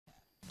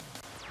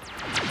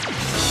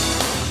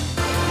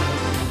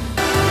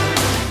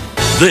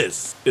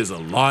This is a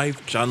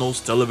live Channels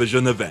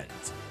television event.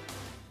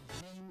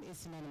 Name is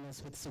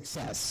synonymous with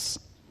success.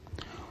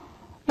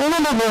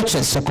 Olele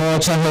Roches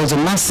Okorocha holds a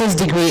master's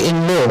degree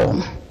in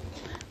law.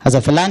 As a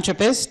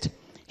philanthropist,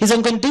 he's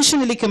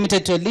unconditionally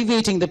committed to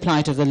alleviating the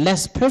plight of the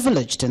less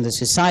privileged in the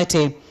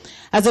society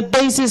as a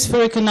basis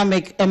for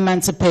economic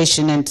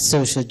emancipation and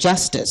social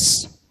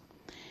justice.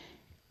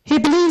 He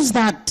believes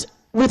that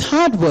with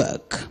hard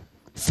work,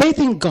 faith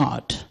in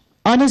God,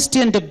 honesty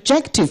and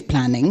objective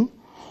planning,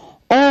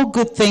 all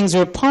good things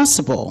are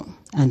possible,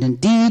 and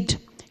indeed,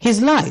 his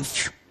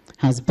life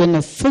has been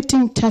a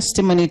fitting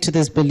testimony to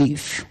this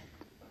belief.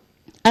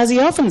 As he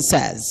often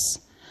says,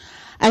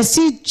 I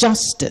see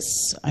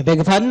justice,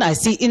 I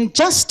see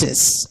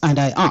injustice, and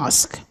I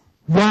ask,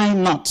 why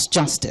not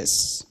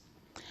justice?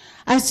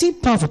 I see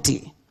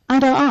poverty,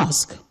 and I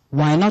ask,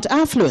 why not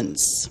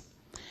affluence?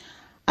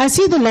 I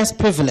see the less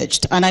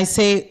privileged, and I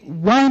say,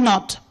 why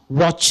not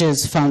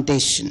Roches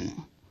Foundation?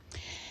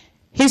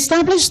 He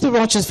established the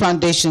Roches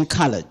Foundation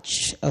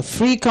College, a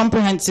free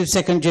comprehensive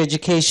secondary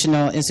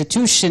educational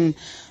institution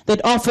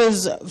that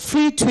offers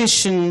free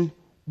tuition,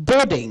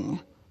 boarding,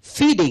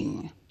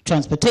 feeding,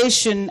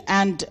 transportation,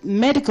 and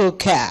medical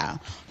care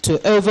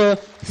to over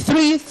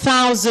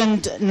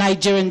 3,000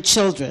 Nigerian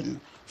children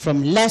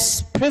from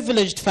less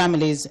privileged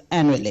families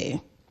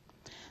annually.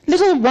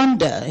 Little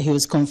wonder he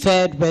was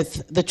conferred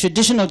with the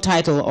traditional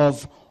title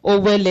of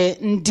Owele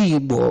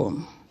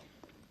Ndibo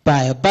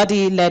by a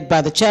body led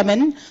by the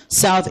chairman,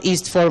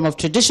 Southeast Forum of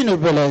Traditional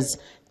Rulers,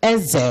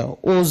 Eze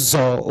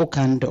Ozo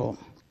Okando,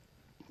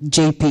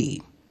 JP.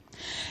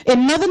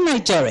 In northern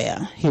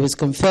Nigeria, he was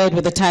conferred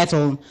with the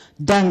title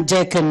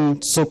Danjeken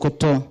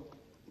Sokoto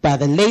by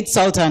the late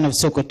Sultan of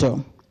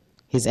Sokoto,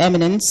 His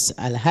Eminence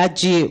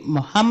Alhaji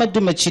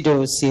Muhammadu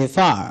Machido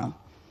CFR.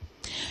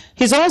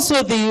 He's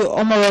also the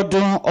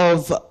Omorodo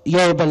of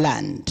Yoruba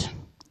land,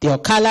 the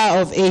Okala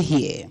of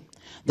Ehie,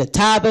 the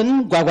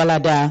Taban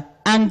Gwagwalada,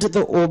 and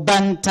the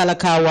Oban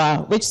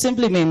Talakawa, which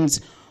simply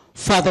means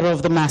father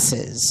of the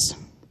masses.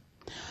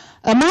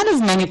 A man of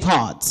many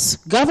parts,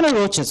 Governor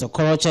Roches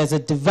Okorocha is a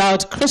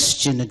devout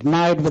Christian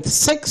admired with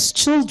 6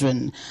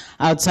 children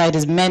outside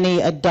his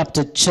many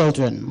adopted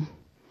children.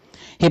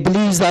 He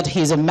believes that he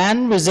is a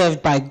man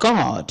reserved by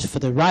God for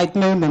the right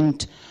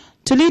moment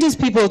to lead his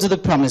people to the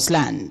promised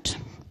land.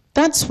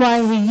 That's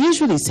why he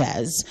usually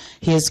says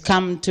he has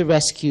come to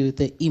rescue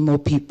the Imo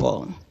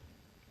people.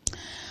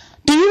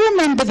 Do you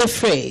remember the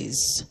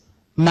phrase,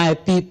 my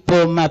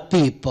people, my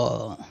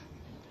people?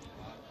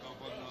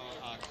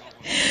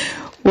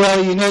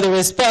 Well, you know the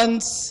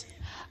response,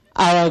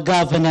 our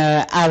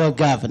governor, our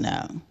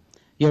governor.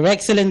 Your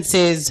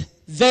Excellencies,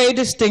 very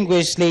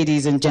distinguished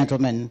ladies and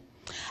gentlemen,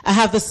 I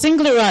have the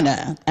singular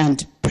honor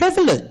and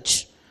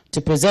privilege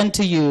to present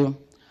to you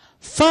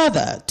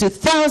father to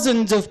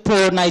thousands of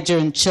poor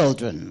Nigerian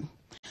children,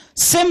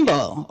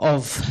 symbol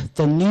of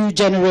the new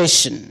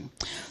generation,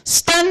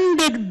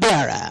 standard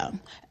bearer,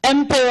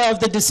 emperor of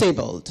the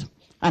disabled,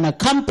 an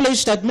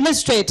accomplished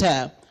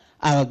administrator,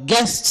 our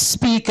guest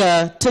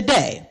speaker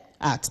today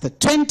at the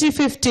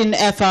 2015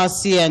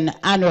 FRCN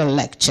annual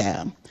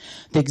lecture,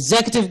 the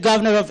executive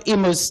governor of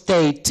Imo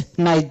State,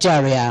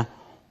 Nigeria,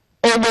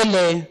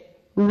 Owele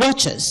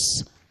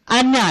Roches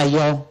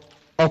Anayo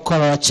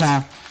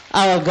Okorocha,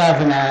 our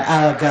governor,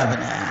 our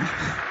governor.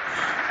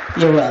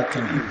 You're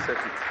welcome.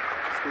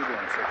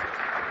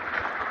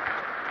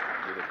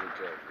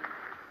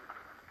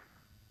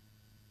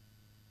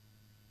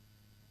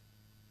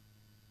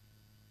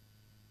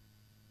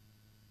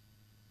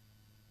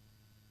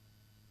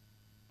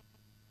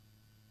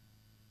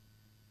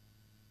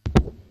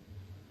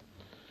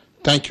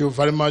 Thank you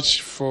very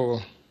much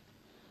for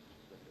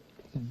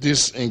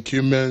this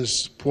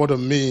incumbency poured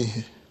on me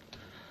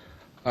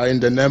in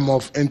the name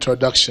of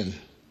introduction.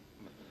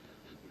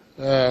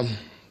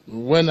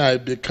 When I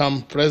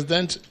become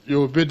president, you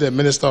will be the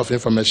Minister of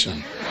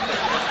Information.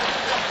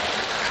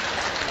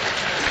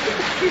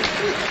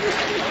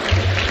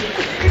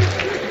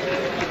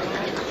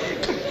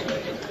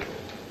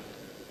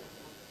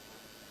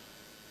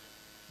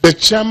 The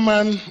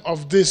chairman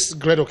of this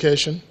great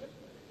occasion,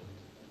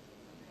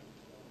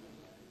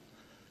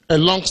 a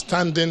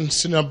long-standing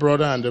senior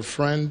brother and a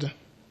friend,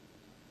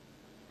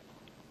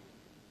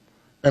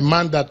 a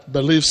man that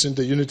believes in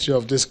the unity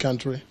of this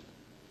country.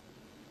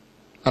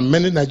 And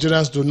many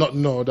Nigerians do not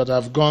know that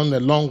I've gone a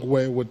long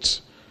way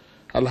with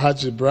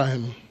Alhaji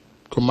Ibrahim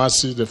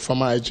Kumasi, the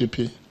former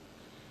IGP,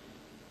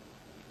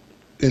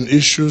 in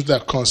issues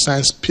that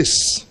concerns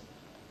peace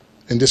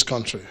in this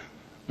country.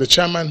 The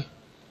chairman,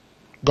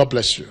 God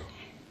bless you.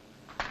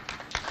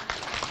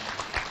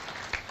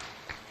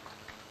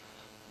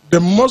 The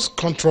most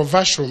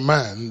controversial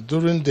man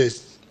during the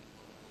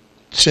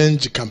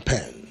change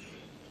campaign,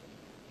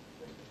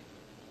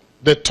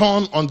 the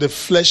thorn on the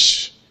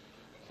flesh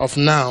of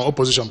now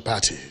opposition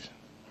party,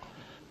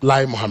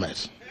 Lai Mohammed.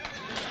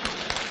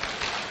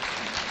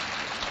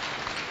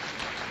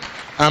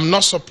 I'm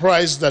not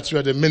surprised that you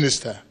are the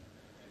Minister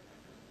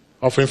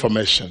of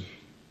Information.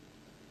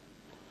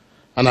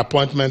 An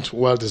appointment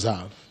well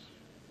deserved.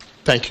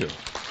 Thank you.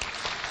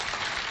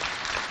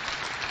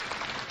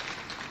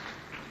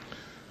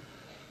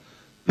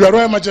 Your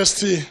Royal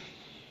Majesty,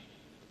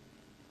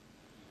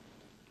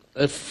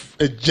 a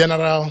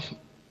general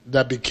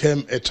that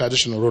became a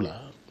traditional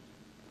ruler,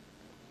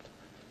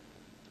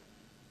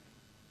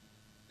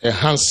 a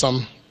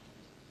handsome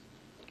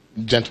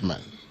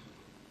gentleman,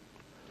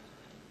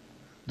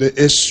 the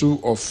issue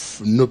of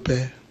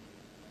Nupe.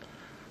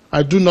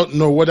 I do not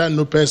know whether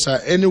Nupes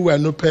are anywhere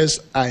Nupes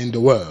are in the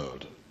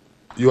world.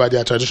 You are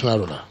their traditional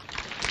ruler.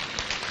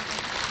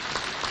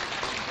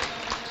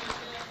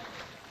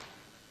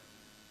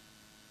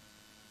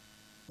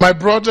 My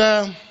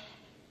brother,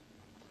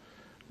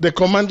 the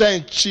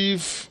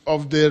Commander-in-Chief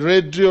of the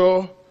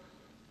Radio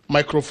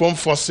Microphone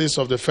Forces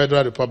of the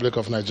Federal Republic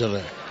of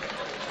Nigeria,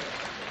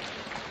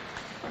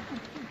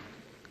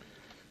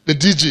 the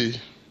DG,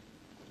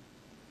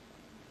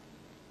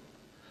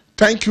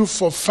 thank you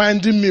for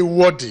finding me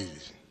worthy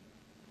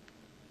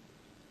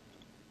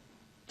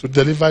to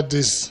deliver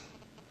this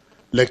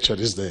lecture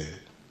this day.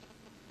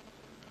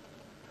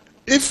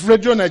 If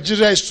Radio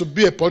Nigeria is to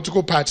be a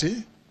political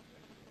party,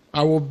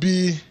 that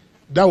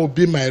will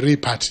be my real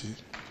party.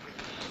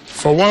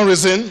 For one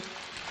reason,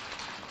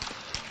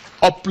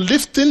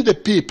 uplifting the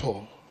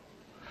people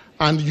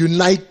and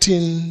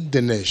uniting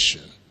the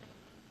nation.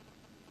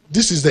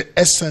 This is the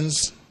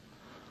essence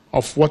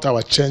of what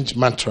our change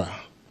mantra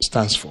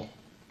stands for.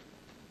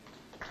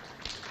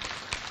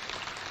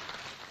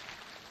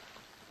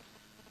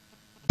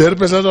 The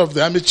representative of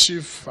the Army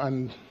Chief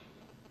and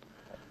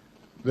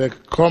the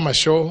Corps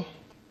Marshal,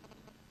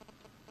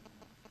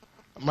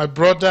 my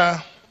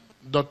brother,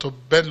 Dr.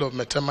 Bello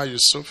Metema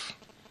Yusuf,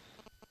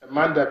 a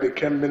man that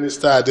became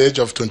minister at the age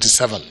of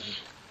 27.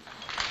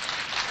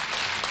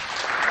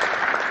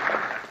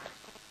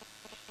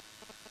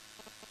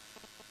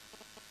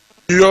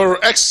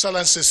 Your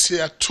Excellencies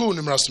here, too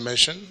numerous to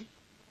mention.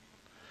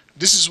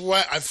 This is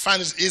why I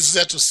find it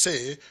easier to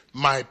say,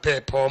 my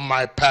people,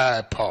 my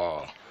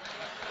people.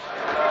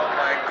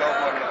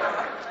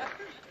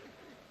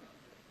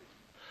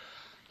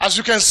 As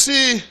you can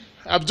see,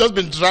 I've just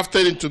been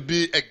drafted to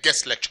be a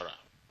guest lecturer.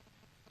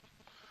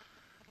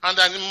 And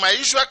in my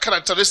usual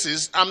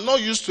characteristics, I'm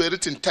not used to a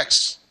written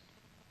text.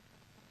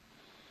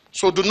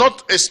 So do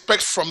not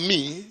expect from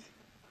me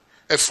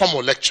a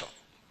formal lecture.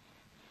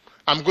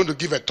 I'm going to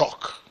give a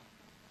talk.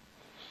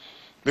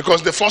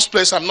 Because in the first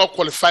place, I'm not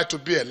qualified to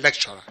be a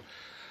lecturer.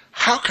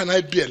 How can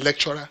I be a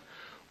lecturer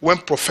when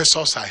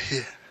professors are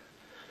here?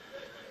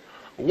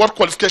 What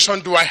qualification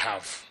do I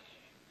have?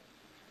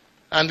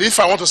 And if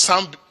I want to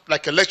sound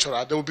like a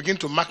lecturer, they will begin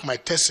to mark my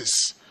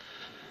thesis.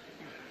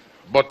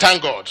 But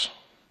thank God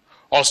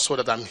also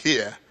that I'm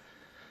here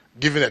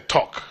giving a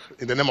talk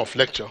in the name of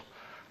lecture,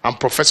 and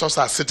professors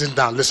are sitting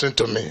down listening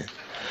to me.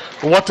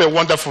 What a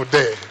wonderful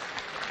day.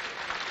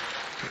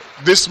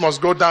 This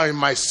must go down in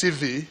my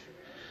CV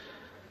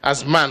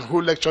as man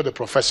who lectured the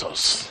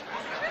professors.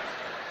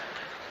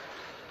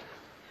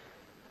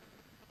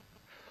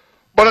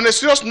 But on a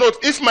serious note,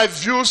 if my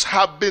views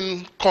have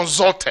been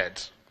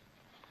consulted,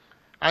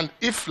 and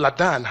if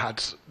Ladan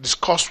had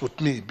discussed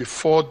with me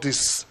before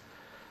this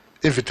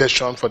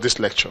invitation for this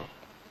lecture,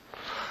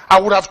 I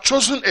would have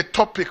chosen a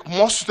topic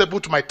more suitable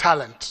to my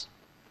talent.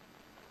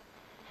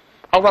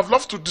 I would have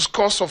loved to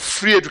discuss of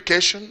free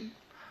education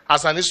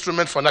as an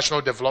instrument for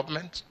national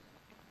development.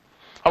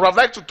 I would have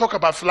liked to talk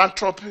about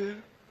philanthropy.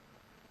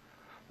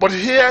 But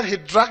here he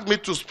dragged me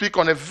to speak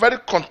on a very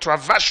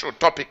controversial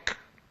topic,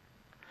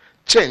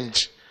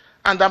 change.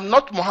 And I'm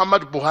not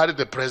Muhammad Buhari,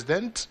 the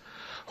president,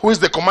 who is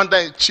the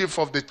commander-in-chief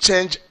of the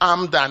Change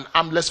Armed and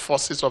Armless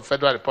Forces of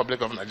Federal Republic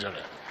of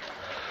Nigeria.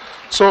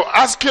 So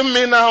asking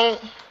me now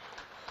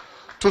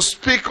to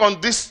speak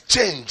on this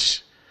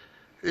change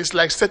is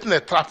like setting a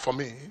trap for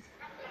me.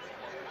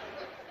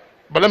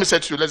 But let me say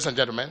to you, ladies and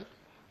gentlemen,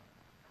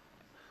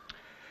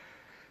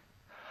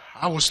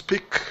 I will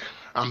speak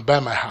and bear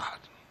my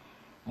heart.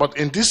 But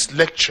in this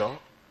lecture,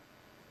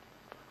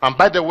 and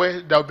by the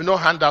way, there will be no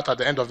handout at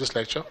the end of this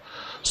lecture,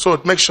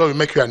 so make sure you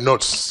make your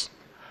notes.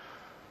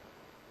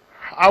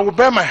 I will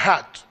bear my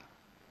heart,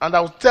 and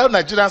I will tell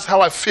Nigerians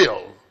how I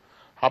feel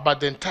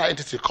about the entire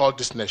entity called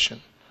this nation,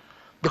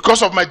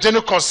 because of my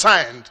genuine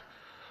concern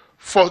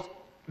for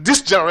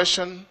this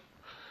generation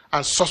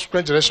and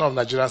subsequent generation of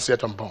Nigerians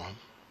yet unborn.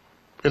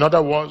 In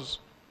other words,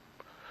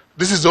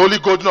 this is the only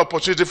golden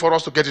opportunity for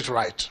us to get it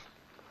right.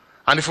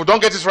 And if we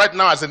don't get it right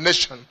now as a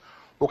nation,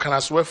 we can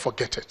as well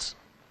forget it.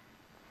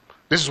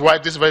 This is why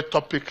this very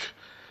topic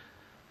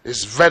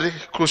is very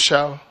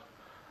crucial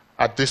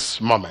at this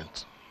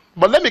moment.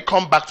 But let me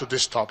come back to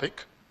this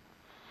topic.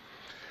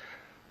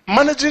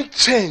 Managing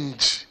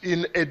change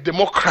in a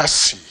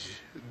democracy,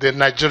 the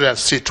Nigerian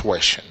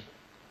situation.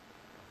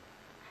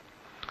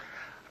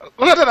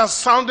 Rather than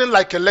sounding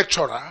like a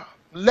lecturer,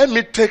 let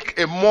me take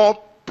a more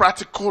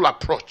practical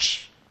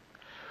approach.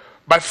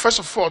 But first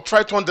of all,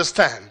 try to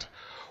understand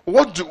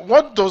what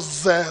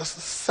does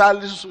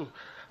Salisu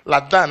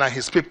Ladan and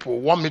his people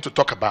want me to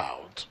talk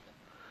about?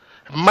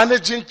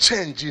 Managing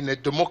change in a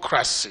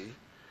democracy,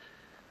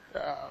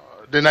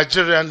 the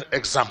Nigerian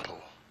example.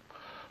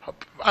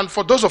 And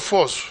for those of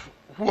us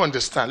who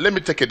understand, let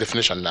me take a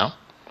definition now.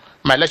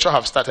 My lecture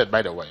have started,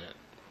 by the way.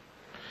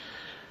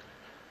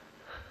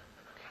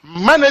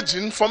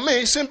 Managing, for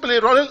me, is simply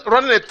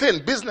running a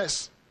thing,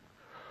 business.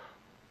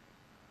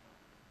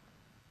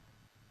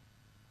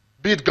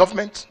 Be it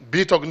government,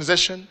 be it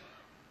organization,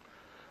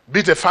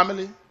 be it a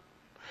family.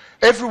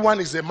 Everyone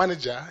is a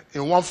manager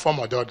in one form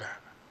or the other.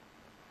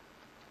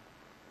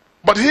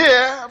 But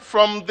here,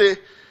 from the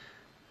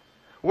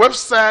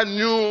Webster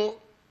New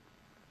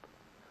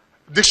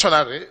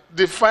Dictionary,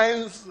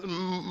 defines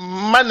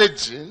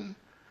managing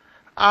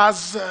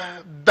as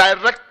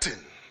directing,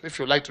 if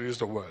you like to use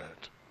the word,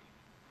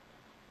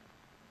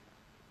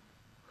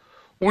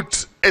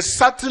 with a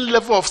certain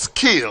level of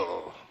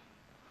skill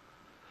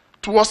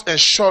towards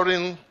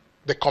ensuring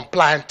the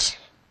compliance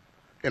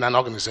in an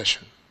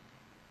organization.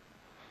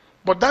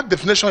 But that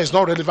definition is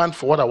not relevant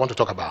for what I want to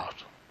talk about.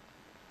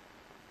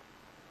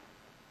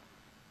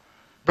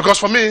 Because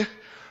for me,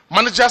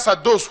 managers are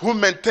those who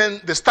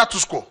maintain the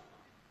status quo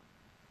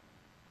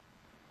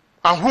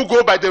and who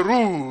go by the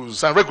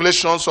rules and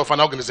regulations of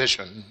an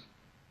organization.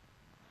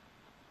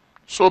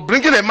 So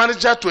bringing a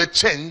manager to a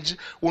change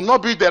will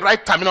not be the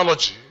right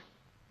terminology,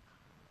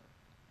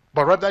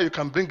 but rather you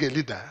can bring a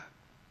leader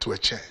to a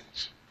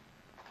change.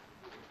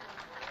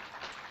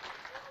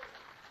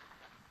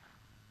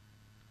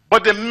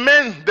 But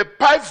the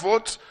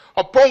pivot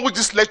upon which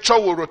this lecture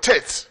will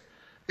rotate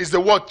is the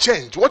word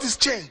change. What is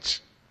change?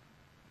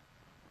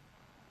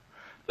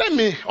 Let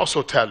me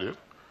also tell you,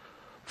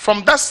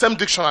 from that same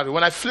dictionary,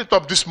 when I flipped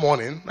up this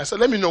morning, I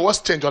said, let me know what's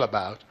change all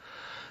about.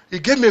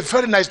 It gave me a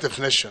very nice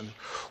definition,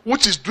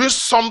 which is doing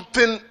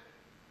something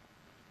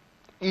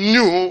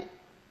new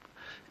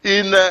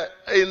in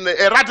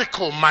a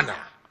radical manner.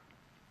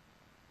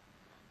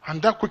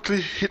 And that quickly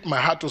hit my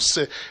heart to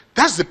say,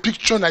 that's the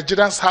picture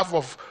Nigerians have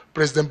of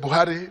President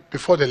Buhari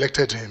before they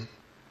elected him.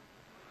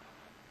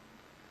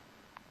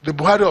 The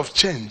Buhari of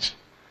change,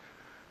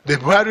 the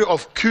Buhari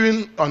of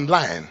queuing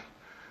online,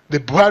 the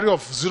Buhari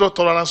of zero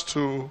tolerance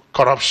to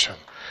corruption.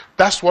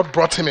 That's what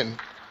brought him in.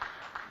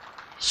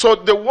 So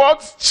the word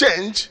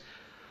change,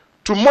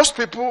 to most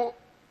people,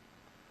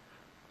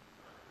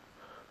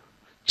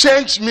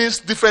 change means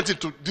different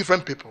to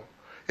different people.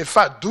 In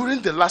fact,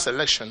 during the last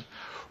election,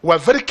 we were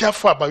very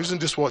careful about using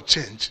this word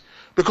change,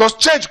 because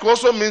change could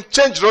also mean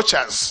change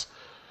rochas.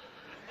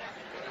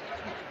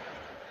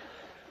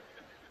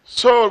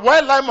 So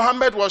while Lai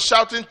Mohammed was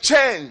shouting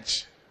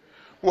change,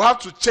 we have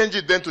to change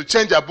it then to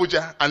change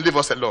Abuja and leave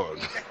us alone.